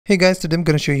Hey guys, today I'm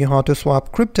going to show you how to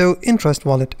swap crypto in Trust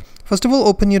Wallet. First of all,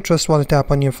 open your Trust Wallet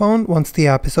app on your phone. Once the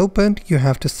app is opened, you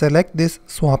have to select this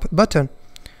swap button.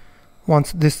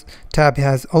 Once this tab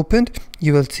has opened,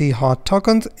 you will see hot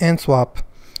tokens and swap.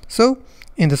 So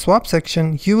in the swap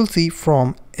section, you will see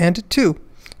from and to.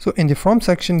 So in the from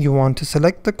section, you want to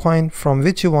select the coin from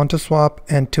which you want to swap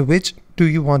and to which do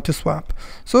you want to swap.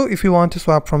 So if you want to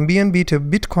swap from BNB to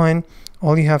Bitcoin,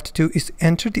 all you have to do is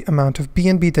enter the amount of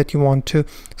BNB that you want to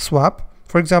swap.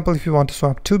 For example, if you want to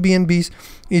swap 2 BNBs,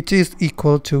 it is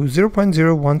equal to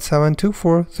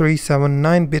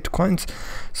 0.0172439 Bitcoins.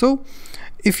 So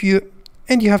you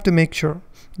have to make sure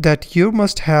that you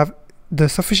must have the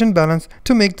sufficient balance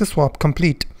to make the swap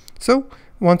complete. So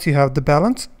once you have the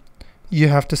balance, you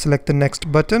have to select the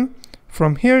next button.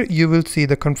 From here, you will see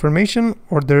the confirmation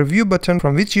or the review button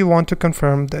from which you want to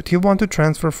confirm that you want to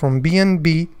transfer from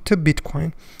BNB to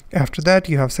Bitcoin. After that,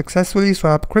 you have successfully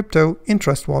swapped crypto in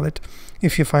Trust Wallet.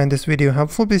 If you find this video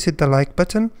helpful, please hit the like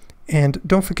button and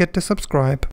don't forget to subscribe.